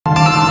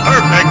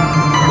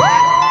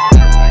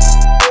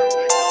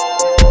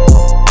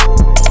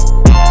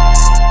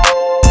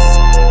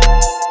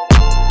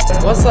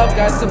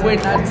guys, it's your boy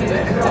Nathi,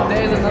 and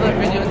today is another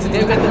video.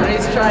 Today we're at the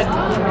racetrack.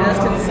 As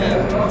you can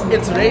see,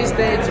 it's race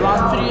day. It's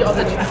round 3 of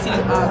the GTC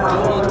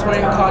Global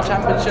Touring Car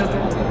Championship,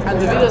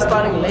 and the video is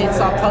starting late,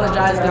 so I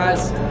apologize,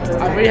 guys.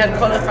 I already had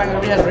qualifying, I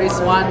already had race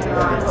 1.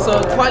 So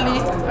quali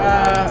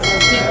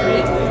P3,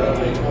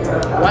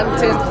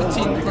 1/10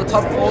 between the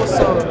top 4,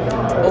 so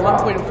or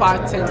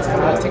 1.5/10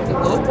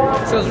 technical.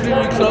 So it was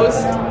really close.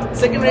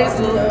 Second race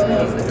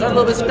got a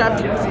little bit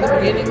scrappy in the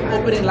beginning,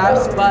 opening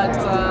laps, but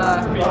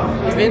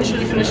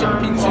eventually finishing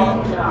P2.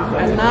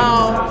 And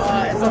now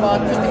it's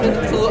about 50 minutes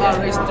until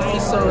race 3,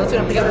 so that's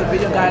gonna pick up the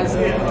video, guys.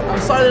 I'm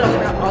sorry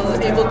that I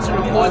wasn't able to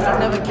record. I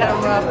don't have a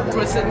camera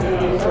person to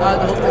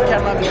hold the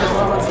camera because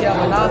no one's here.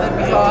 But now that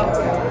we are,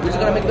 we're just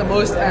gonna make the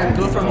most and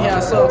go from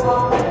here. So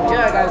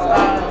yeah, guys.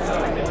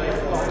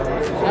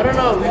 I don't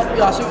know.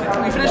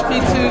 We finished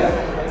P2.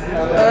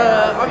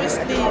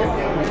 Obviously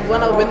we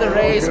want to win the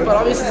race, but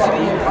obviously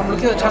I'm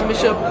looking at the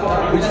championship.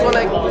 We just want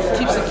to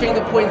keep securing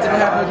the points and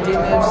have no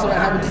DNF, so I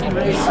have a clean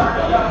race.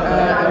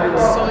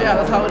 So yeah,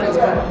 that's how it is.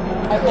 But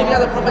I'll give you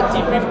guys a proper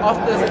debrief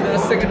after the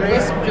second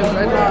race, because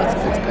right now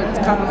it's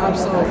coming up,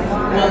 so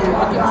we'll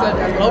look into it.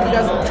 I hope you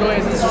guys enjoy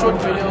this short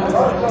video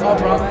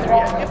of round 3.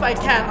 And if I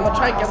can, I'll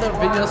try and gather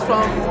videos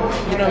from,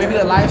 you know, maybe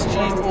the live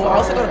stream, or I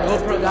also got a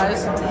GoPro,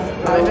 guys.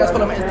 If you guys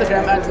follow my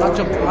Instagram at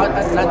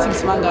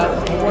Msimanga,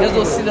 you guys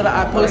will see that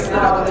I posted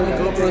that I got a new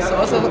GoPro. So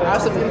also I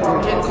have some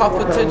in-car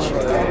footage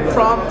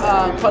from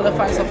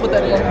qualifying, so I'll put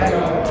that in and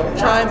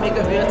try and make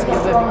a video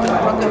together, because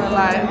I'm not gonna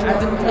lie, I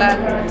didn't plan.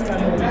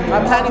 My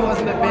planning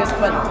wasn't the best,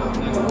 but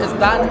it's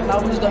done. Now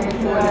we're just gonna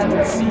move forward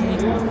and see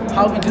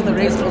how we do the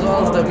race as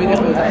well as the video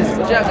for you guys.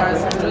 But yeah,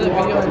 guys, enjoy the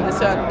video and let's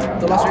see how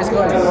the last race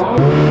goes.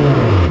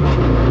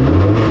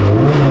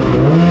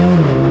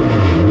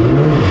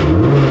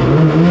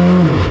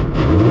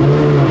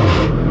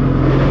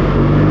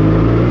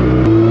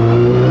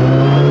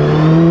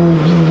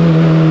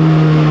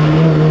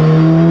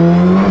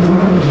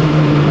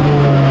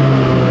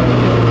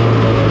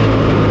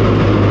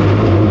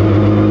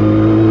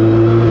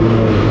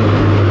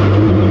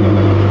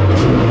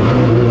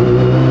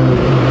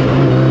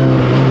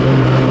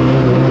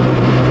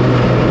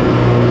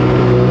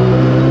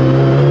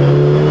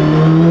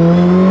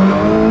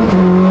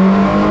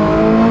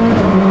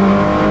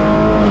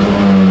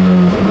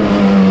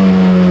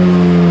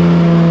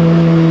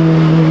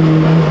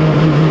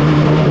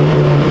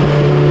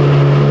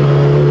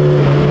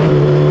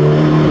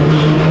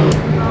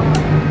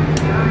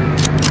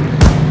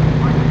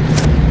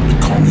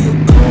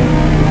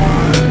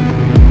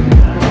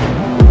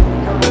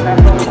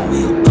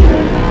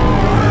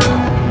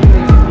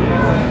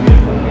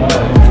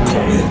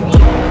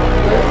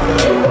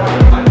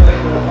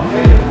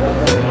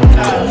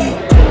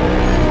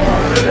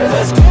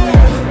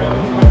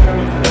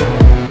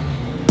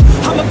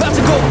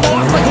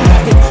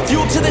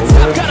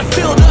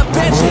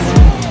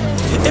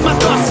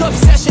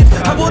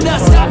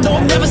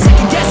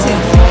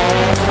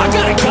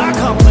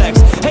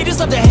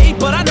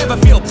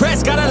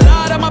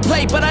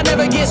 But I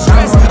never get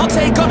stressed. I'll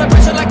take all the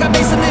pressure like I'm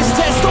acing this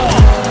test.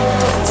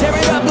 Tear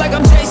it up like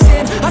I'm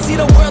Jason. I see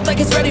the world like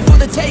it's ready for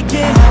the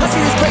taking. I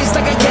see this place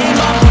like a game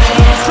I'm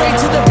playing. Straight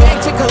to the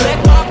bank to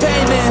collect my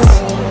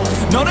payments.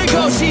 No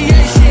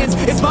negotiations,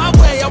 it's my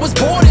way, I was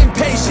born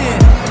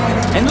impatient.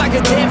 And like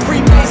a damn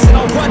Freemason,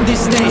 I'll run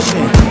this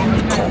nation.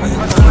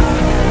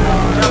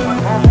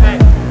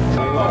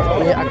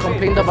 Yeah, I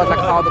complained about like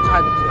how the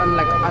car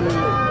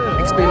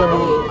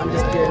unexplainable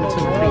understeer into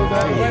the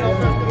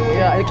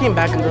yeah, I came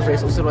back in this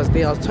race, also it was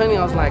there. I was turning,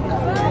 I was like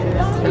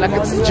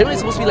it's generally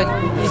supposed to be like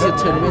easier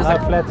turn. It was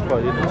like flat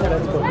spot. You think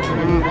flat spot?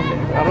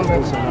 I don't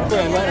think so.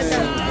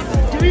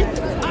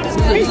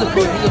 He's a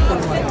full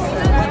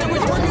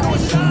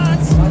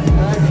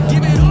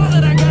Give it all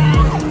that I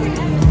got.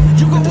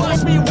 You can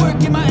watch me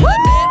work in my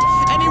element.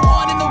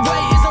 Anyone in the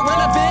way is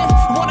irrelevant.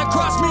 Wanna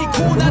cross me,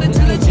 cool, not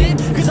intelligent.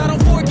 Cause I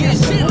don't forget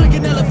shit like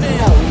an elephant.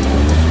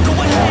 Go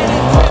ahead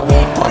and grab me,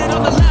 put it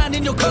on the line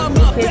and you'll come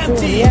up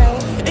empty.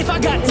 If I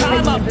got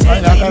time, I'm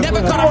deadly.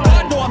 Never caught a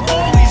run, no, I'm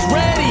always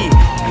ready.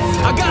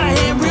 I got a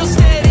hand real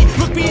steady.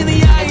 Look me in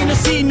the eye and you'll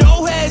see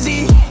no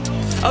hezzy.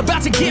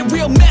 About to get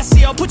real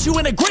messy. I'll put you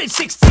in a grid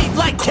 6 feet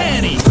like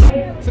Kenny.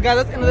 So guys,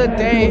 that's the end of the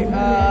day.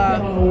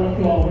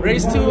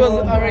 Race 2 was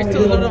a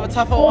little bit of a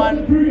tougher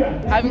one.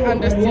 Having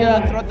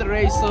understeer throughout the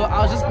race, so I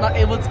was just not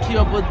able to keep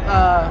up with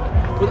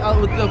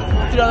the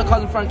 3 other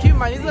cars in front. Keep in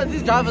mind,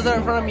 these drivers that are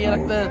in front of me are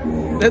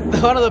like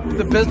one of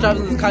the best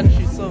drivers in this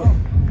country. So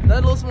that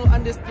little small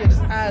understeer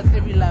just adds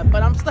every lap.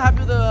 But I'm still happy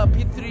with the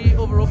P3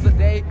 overall for the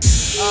day.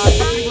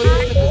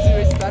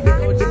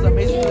 Which is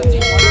amazing for the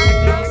team.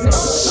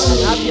 So I'm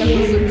happy I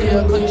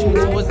can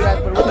contribute towards that.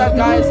 But with that,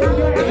 guys,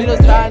 the video's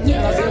done.